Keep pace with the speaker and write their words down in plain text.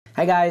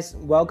Hi guys,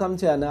 welcome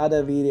to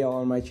another video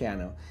on my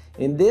channel.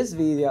 In this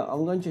video,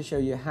 I'm going to show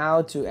you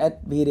how to add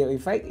video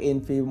effect in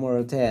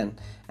Filmora 10,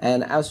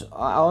 and I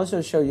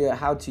also show you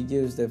how to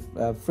use the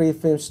free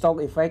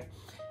Filmstock effect,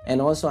 and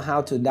also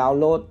how to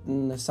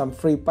download some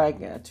free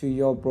pack to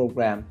your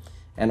program,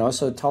 and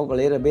also talk a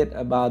little bit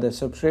about the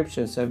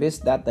subscription service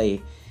that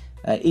they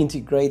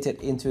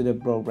integrated into the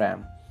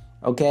program.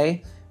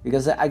 Okay,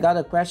 because I got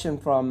a question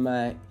from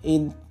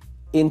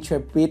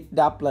Intrepid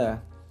Doubler.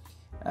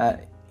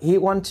 He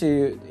want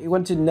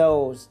to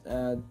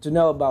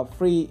know about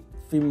free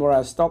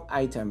Filmora stock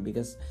item,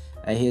 because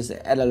he's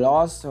at a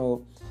loss,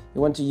 so he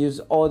want to use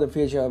all the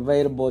features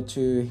available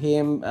to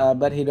him,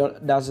 but he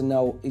doesn't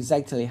know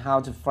exactly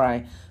how to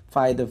find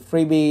the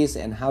freebies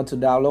and how to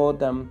download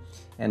them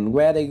and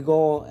where they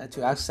go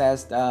to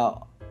access the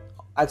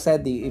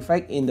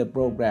effect in the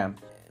program.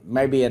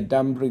 Maybe a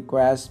dumb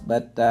request,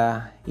 but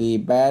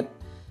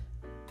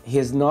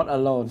he's not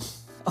alone.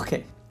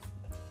 Okay,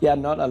 you're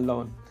not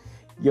alone.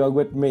 You're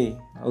with me,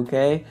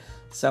 okay?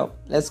 So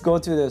let's go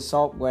to the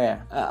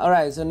software.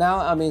 Alright, so now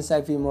I'm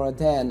inside Filmora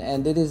 10,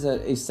 and this is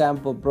an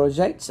example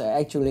project. So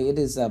actually, it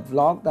is a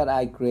vlog that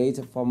I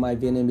created for my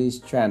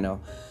Vietnamese channel.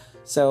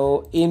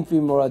 So in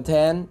Filmora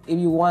 10, if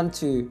you want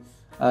to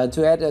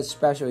add a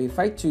special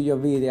effect to your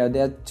video,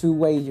 there are two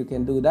ways you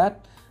can do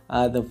that.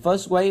 The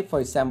first way, for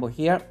example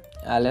here,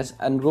 let's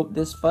ungroup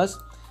this first.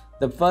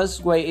 The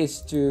first way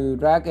is to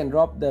drag and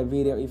drop the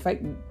video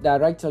effect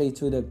directly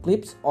to the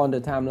clips on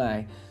the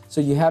timeline. So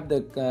you have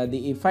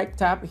the effect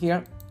tab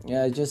here.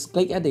 Just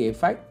click at the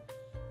effect,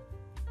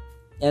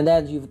 and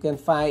then you can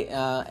find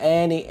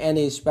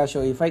any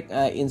special effect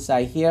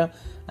inside here.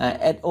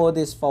 Add all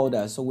this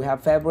folder. So we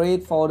have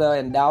favorite folder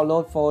and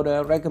download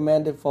folder,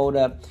 recommended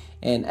folder,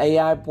 and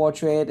AI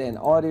portrait and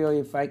audio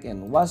effect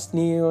and what's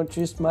new,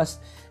 Christmas,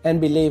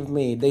 and believe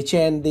me, they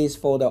change this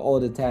folder all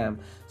the time.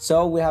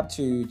 So we have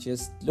to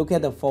just look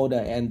at the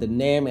folder and the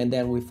name, and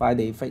then we find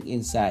the effect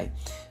inside.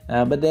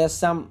 But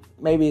there's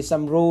maybe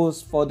some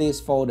rules for this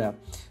folder.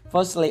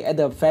 Firstly, at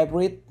the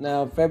favorite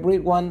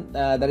one,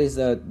 that is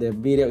the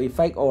video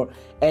effect or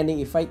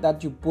any effect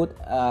that you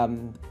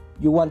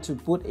want to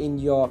put in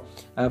your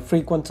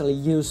frequently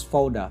used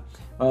folder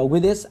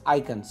with these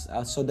icons.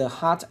 So the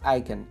heart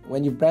icon,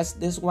 when you press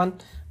this one,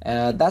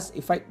 that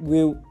effect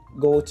will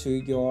go to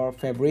your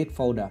favorite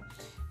folder.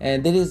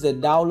 And this is the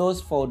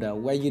downloads folder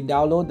where you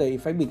download the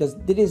effect, because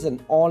this is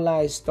an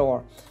online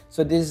store.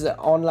 So this is an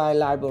online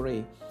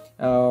library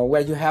where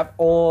you have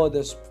all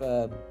the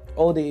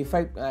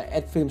effect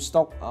at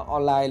Filmstock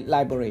online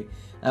library.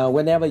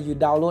 Whenever you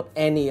download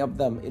any of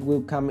them, it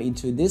will come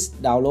into this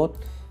download.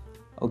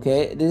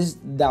 Okay, this is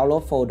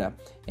download folder,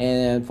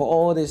 and for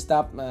all this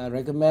stuff,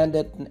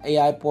 recommended,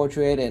 AI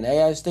portrait and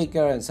AI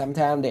sticker, and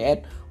sometimes they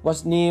add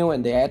what's new,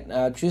 and they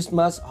add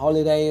Christmas,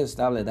 holiday, and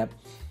stuff like that.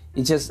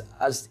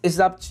 It's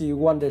up to you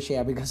want to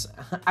share, because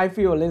I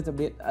feel a little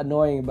bit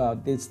annoying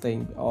about this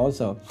thing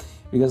also,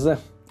 because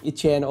it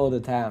changes all the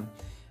time.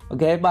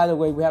 Okay, by the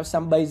way, we have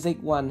some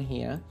basic one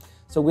here.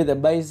 So with the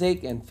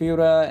basic and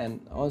filter,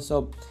 and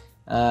also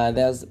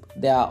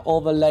there are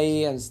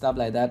overlay and stuff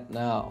like that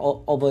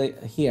over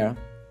here.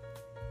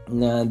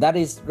 That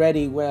is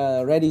ready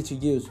to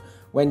use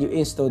when you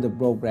install the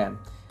program.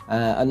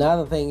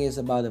 Another thing is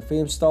about the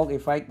Filmstock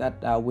effect,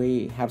 that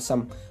we have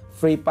some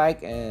free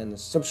pack and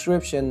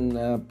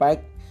subscription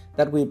pack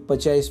that we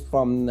purchased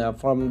from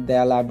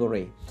their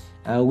library.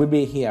 Will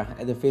be here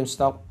at the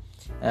Filmstock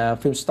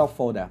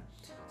folder.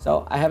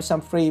 So I have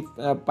some free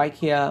pack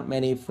here,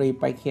 many free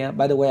pack here.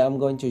 By the way, I'm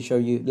going to show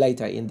you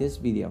later in this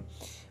video.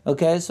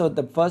 Okay, so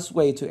the first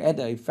way to add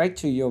the effect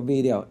to your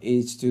video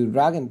is to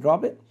drag and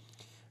drop it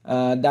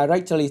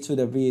directly to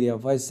the video.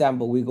 For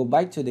example, we go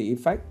back to the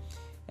effect,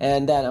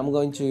 and then I'm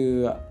going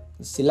to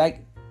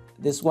select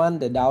this one,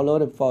 the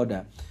downloaded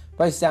folder.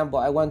 For example,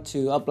 I want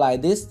to apply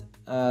this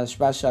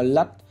special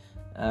LUT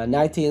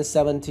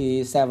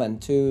 1977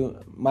 to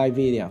my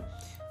video.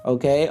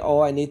 Okay,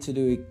 all I need to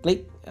do is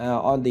click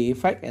on the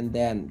effect and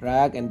then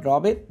drag and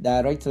drop it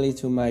directly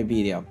to my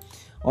video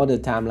on the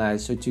timeline,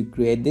 so to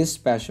create this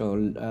special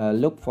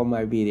look for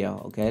my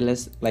video. Okay,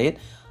 let's play it.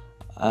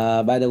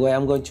 By the way,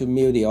 I'm going to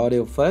mute the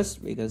audio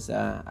first, because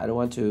I don't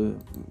want to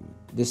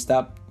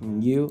disturb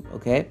you.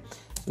 Okay,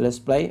 so let's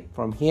play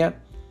from here,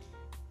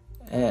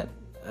 and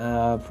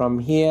from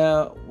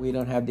here we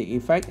don't have the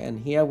effect, and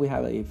here we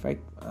have an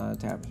effect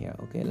tab here.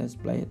 Okay, let's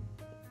play it.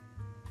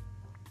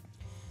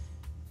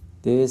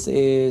 This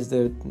is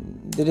the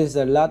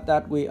LUT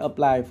that we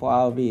apply for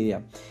our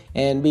video,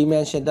 and we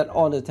mentioned that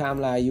on the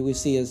timeline you will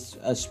see a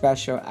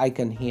special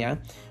icon here,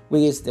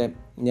 which is the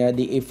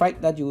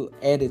effect that you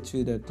added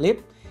to the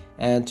clip.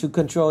 And to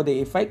control the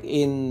effect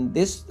in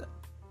this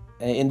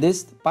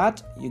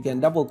part, you can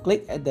double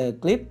click at the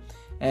clip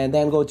and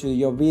then go to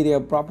your video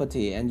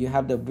property, and you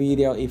have the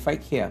video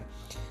effect here.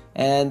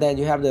 And then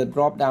you have the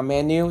drop down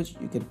menu.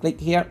 You can click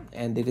here,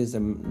 and this is the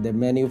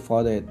menu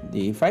for the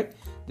effect.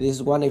 This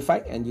is one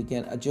effect, and you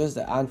can adjust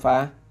the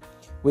alpha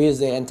with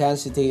the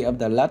intensity of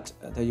the LUT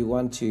that you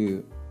want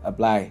to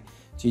apply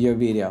to your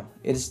video.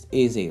 It's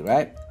easy,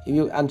 right? If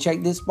you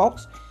uncheck this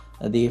box,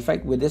 the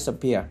effect will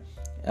disappear,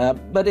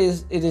 but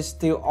it is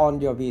still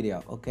on your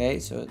video. Okay,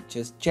 so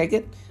just check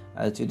it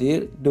to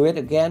do it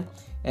again.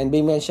 And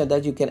be mentioned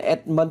that you can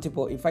add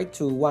multiple effects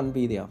to one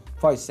video.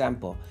 For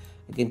example,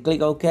 you can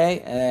click OK,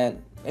 and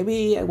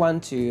maybe I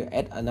want to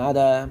add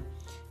another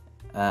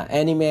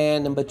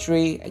anime number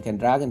 3. I can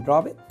drag and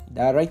drop it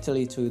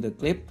directly to the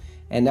clip,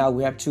 and now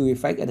we have 2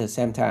 effects at the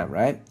same time,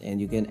 right? And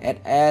you can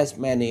add as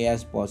many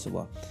as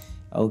possible.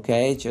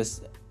 Okay,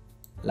 just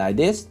like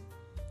this,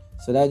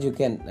 so that you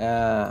can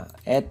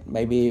add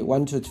maybe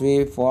 1, 2,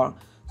 3, 4.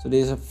 So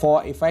there's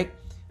 4 effects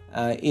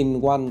in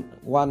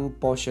one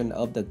portion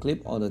of the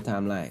clip or the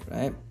timeline,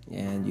 right?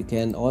 And you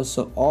can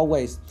also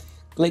always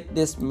click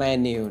this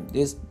menu,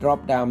 this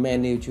drop down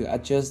menu, to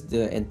adjust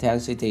the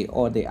intensity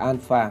or the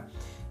alpha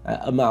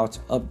amount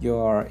of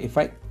your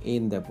effect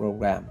in the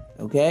program.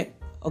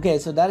 Okay,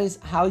 so that is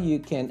how you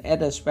can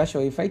add a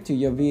special effect to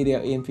your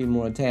video in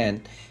Filmora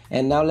 10.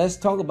 And now let's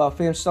talk about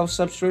Filmstock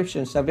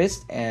subscription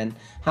service and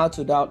how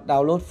to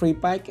download free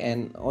pack,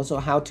 and also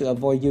how to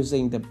avoid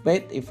using the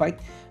paid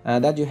effect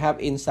that you have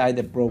inside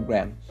the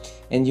program.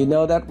 And you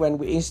know that when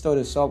we install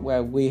the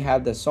software, we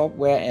have the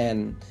software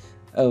and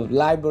a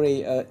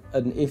library,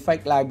 an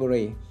effect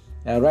library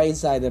right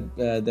inside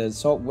the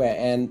software.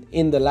 And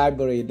in the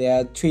library there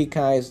are 3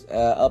 kinds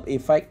of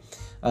effect.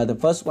 The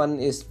first one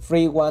is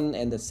free one,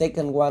 and the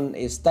second one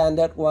is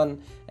standard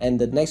one, and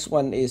the next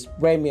one is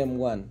premium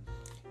one.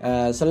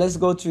 So let's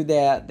go to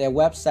their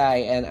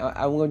website, and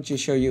I'm going to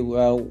show you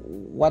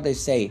what they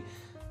say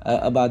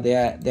about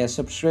their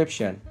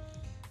subscription.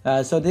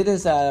 So this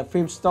is a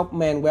Filmstock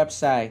main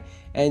website,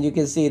 and you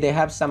can see they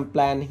have some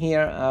plan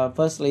here.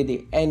 Firstly,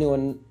 the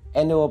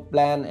annual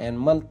plan and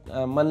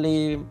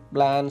monthly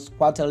plans,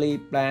 quarterly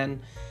plan,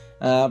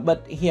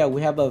 but here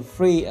we have a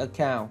free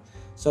account.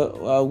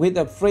 So with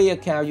a free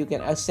account, you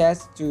can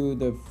access to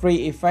the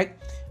free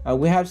effect.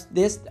 We have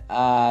this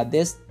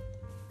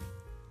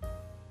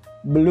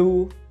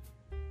blue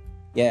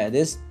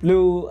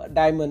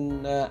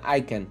diamond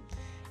icon.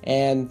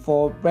 And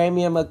for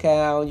premium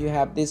account, you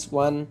have this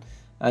one.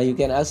 You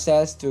can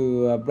access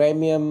to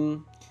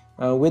premium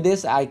with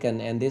this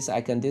icon, and this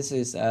icon, this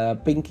is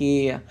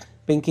pinky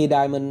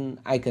diamond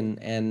icon,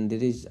 and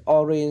it is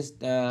orange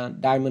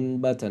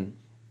diamond button.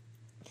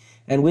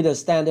 And with the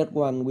standard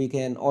one, we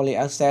can only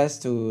access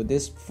to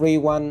this free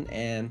one,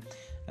 and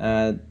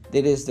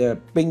this is the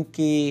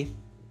pinky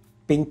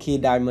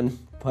diamond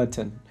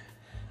button.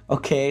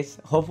 Okay,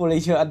 so hopefully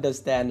you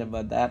understand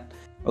about that.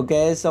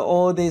 Okay, so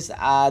all these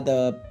are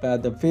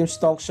the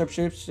Filmstock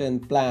subscription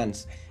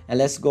plans. And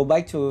let's go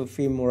back to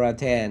Filmora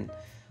 10.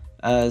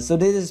 So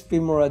this is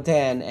Filmora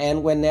 10,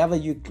 and whenever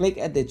you click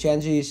at the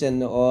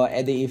transition or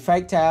at the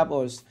effect tab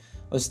or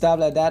stuff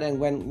like that, and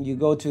when you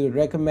go to the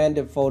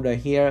recommended folder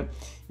here,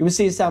 you will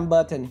see some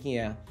button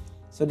here.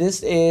 So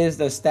this is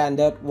the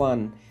standard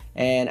one,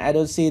 and I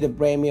don't see the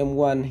premium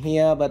one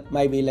here, but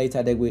maybe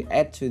later they will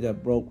add to the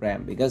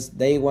program because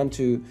they want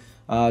to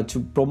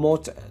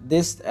promote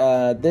this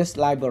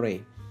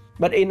library.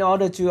 But in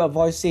order to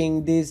avoid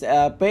seeing this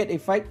paid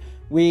effect,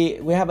 we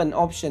have an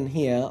option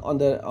here on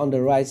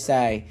the right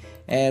side,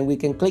 and we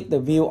can click the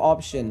view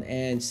option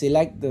and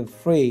select the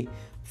free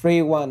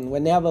one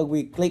whenever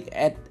we click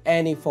at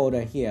any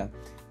folder here.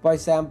 For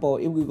example,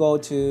 if we go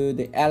to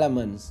the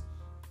elements,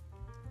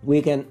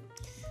 we can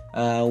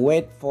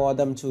wait for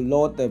them to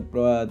load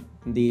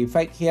the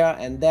effect here,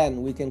 and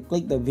then we can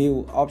click the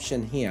view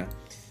option here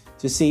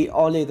to see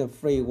only the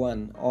free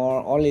one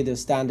or only the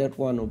standard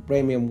one or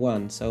premium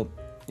one. So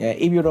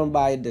if you don't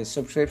buy the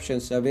subscription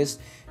service,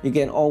 you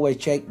can always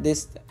check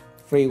this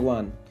free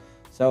one.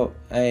 So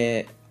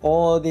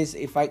all these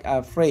effects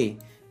are free.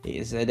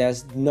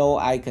 There's no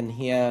icon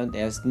here,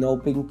 there's no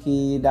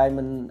pinky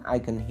diamond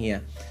icon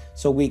here,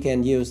 so we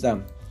can use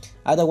them.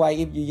 Otherwise,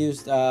 if you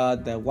use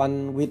the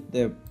one with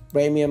the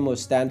premium or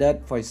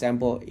standard, for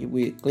example, if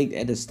we click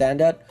at the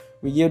standard,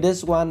 we use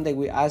this one, they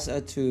will ask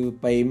us to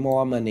pay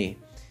more money.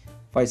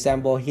 For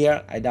example,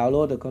 here I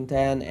download the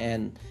content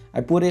and I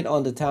put it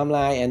on the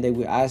timeline, and they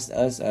will ask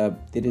us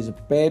it is a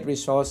paid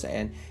resource,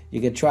 and you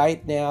can try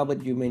it now,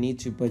 but you may need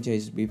to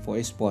purchase before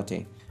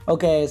exporting.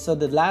 Okay, so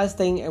the last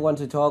thing I want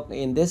to talk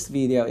in this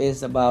video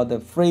is about the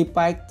free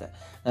pack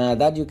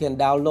that you can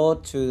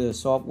download to the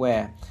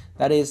software.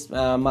 That is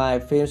my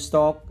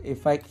Filmstock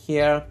effect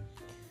here.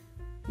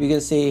 You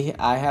can see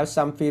I have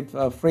some free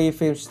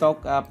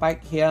Filmstock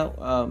pack here.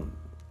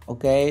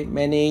 Okay,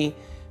 many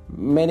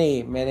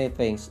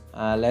things.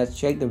 Let's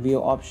check the view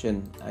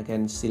option. I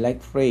can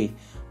select free.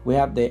 We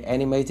have the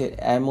animated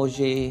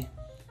emoji,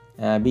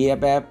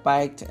 BFF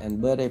pack,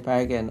 and birthday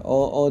pack, and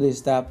all this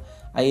stuff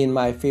are in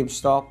my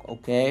Filmstock.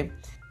 Okay,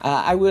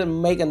 I will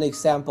make an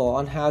example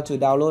on how to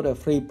download a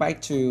free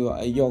pack to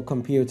your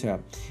computer.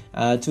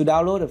 To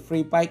download a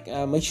free pack,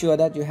 make sure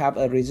that you have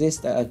a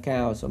registered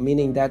account, so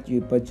meaning that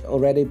you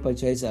already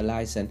purchased a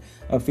license,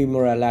 a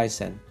Filmora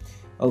license.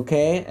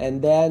 Okay,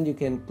 and then you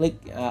can click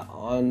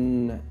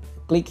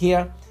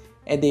here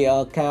at the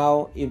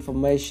account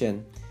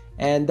information,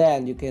 and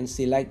then you can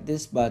select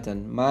this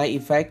button, My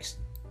Effects,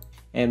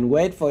 and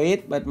wait for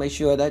it, but make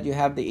sure that you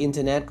have the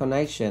internet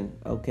connection,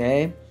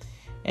 okay?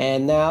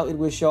 And now it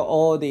will show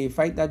all the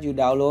effects that you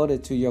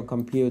downloaded to your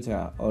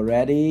computer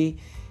already,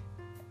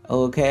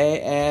 okay?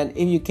 And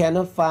if you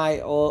cannot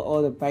find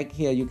all the pack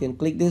here, you can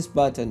click this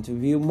button to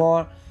view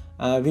more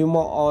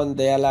on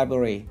their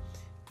library,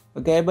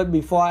 okay? But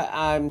before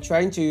I'm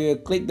trying to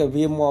click the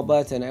view more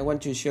button, I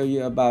want to show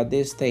you about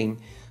this thing.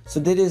 So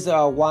this is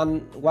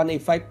one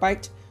effect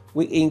pack.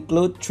 We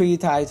include 3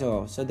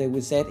 titles, so they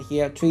will set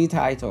here 3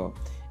 titles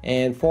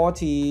and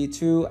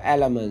 42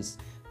 elements,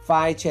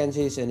 5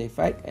 transition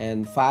effect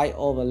and 5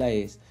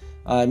 overlays,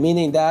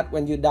 meaning that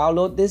when you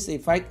download this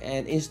effect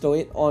and install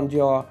it on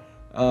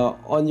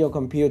your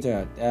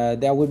computer,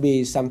 there will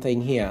be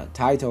something here: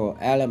 title,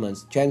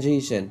 elements,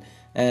 transition,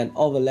 and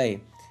overlay.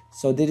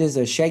 So this is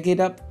a Shake It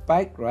Up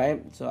pack,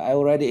 right? So I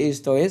already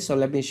installed it, so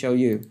let me show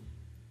you.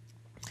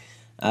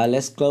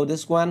 Let's close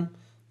this one.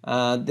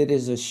 This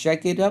is a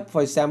Shake It Up.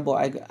 For example,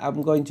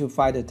 I'm going to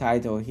find the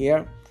title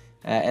here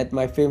at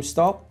my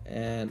Filmstock,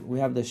 and we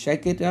have the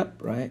Shake It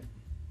Up, right?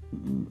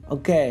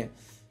 Okay,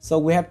 so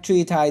we have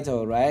 3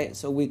 titles, right?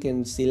 So we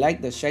can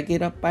select the Shake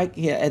It Up pack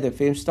here at the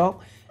Filmstock,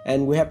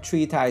 and we have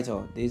 3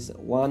 titles. This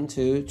 1,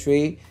 2,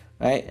 3,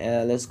 right?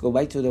 Let's go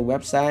back to the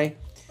website.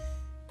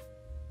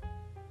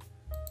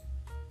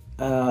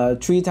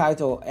 3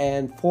 titles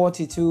and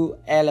 42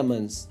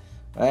 elements,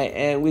 right?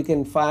 And we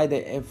can find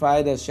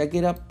the Shake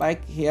It Up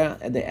pack here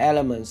at the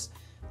elements.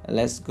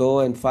 Let's go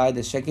and find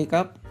the Shake It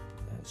Up.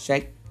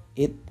 Shake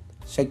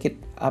it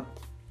up.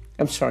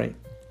 I'm sorry.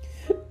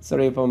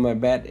 Sorry for my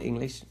bad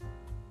English.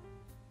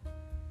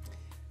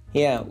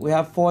 Here we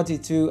have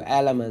 42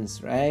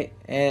 elements, right?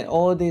 And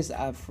all these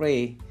are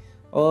free.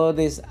 All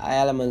these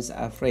elements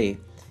are free.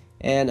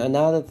 And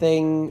another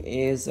thing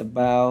is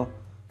about,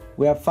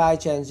 we have 5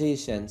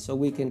 transitions, so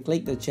we can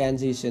click the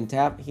transition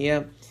tab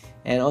here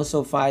and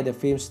also find the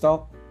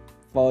Filmstock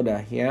folder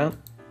here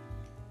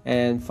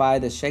and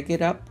find the Shake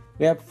It Up.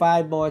 We have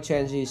 5 more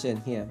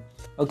transitions here.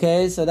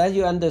 Okay, so that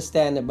you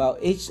understand about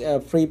each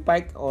free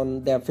pack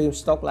on their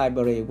Filmstock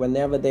library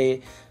whenever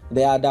they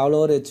are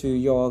downloaded to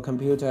your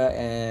computer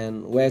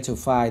and where to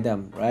find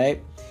them,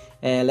 right?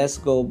 And let's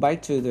go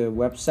back to the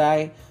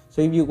website.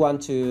 So if you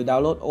want to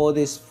download all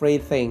these free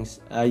things,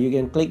 you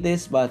can click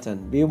this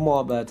button, View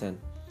More button.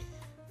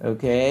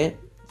 Okay,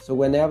 so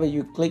whenever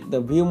you click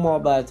the View More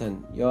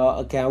button, your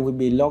account will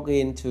be logged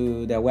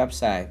into their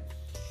website.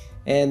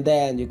 And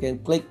then you can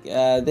click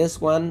this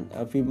one,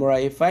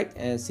 Filmora effect,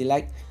 and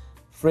select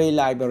free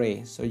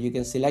library. So you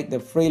can select the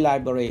free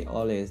library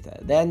always.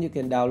 Then you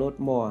can download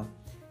more.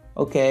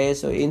 Okay,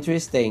 so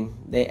interesting.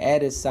 They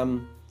added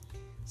some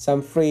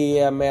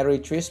free Merry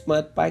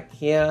Christmas pack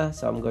here.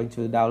 So I'm going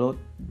to download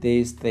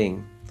this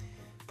thing.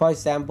 For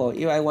example,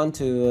 if I want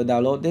to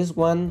download this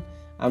one,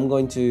 I'm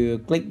going to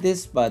click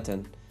this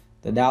button,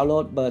 the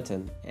download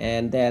button,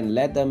 and then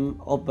let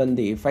them open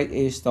the effect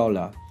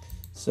installer.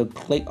 So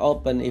click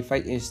Open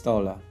Effect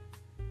Installer.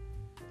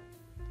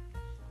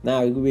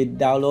 Now it will be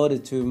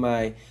downloaded to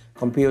my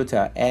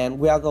computer, and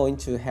we are going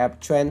to have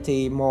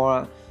 20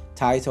 more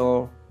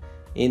titles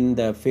in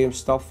the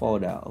Filmstock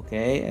folder,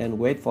 okay? And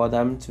wait for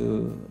them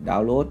to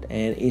download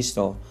and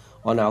install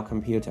on our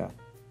computer.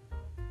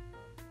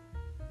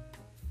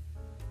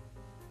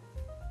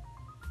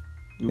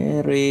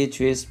 Merry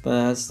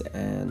Christmas.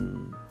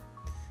 And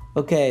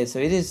okay, so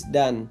it is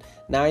done.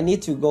 Now I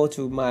need to go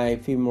to my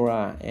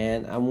Filmora,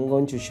 and I'm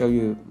going to show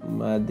you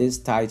this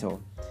title.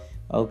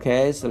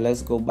 Okay, so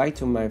let's go back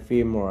to my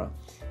Filmora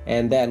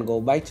and then go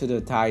back to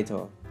the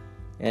title,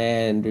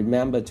 and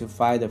remember to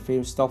find the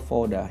Filmstock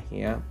folder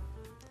here.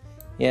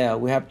 Yeah,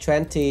 we have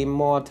 20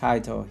 more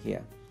titles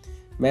here.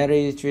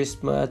 Merry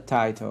Christmas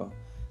title.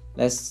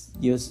 Let's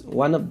use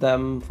one of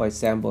them, for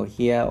example,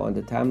 here on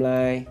the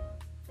timeline.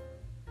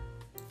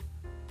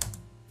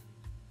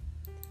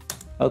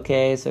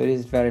 Okay, so it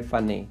is very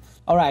funny.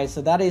 Alright,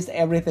 so that is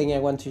everything I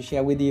want to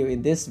share with you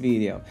in this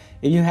video.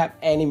 If you have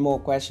any more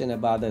questions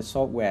about the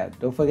software,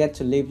 don't forget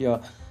to leave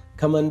your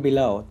comment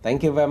below.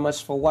 Thank you very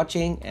much for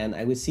watching, and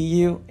I will see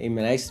you in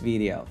my next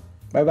video.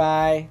 Bye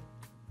bye.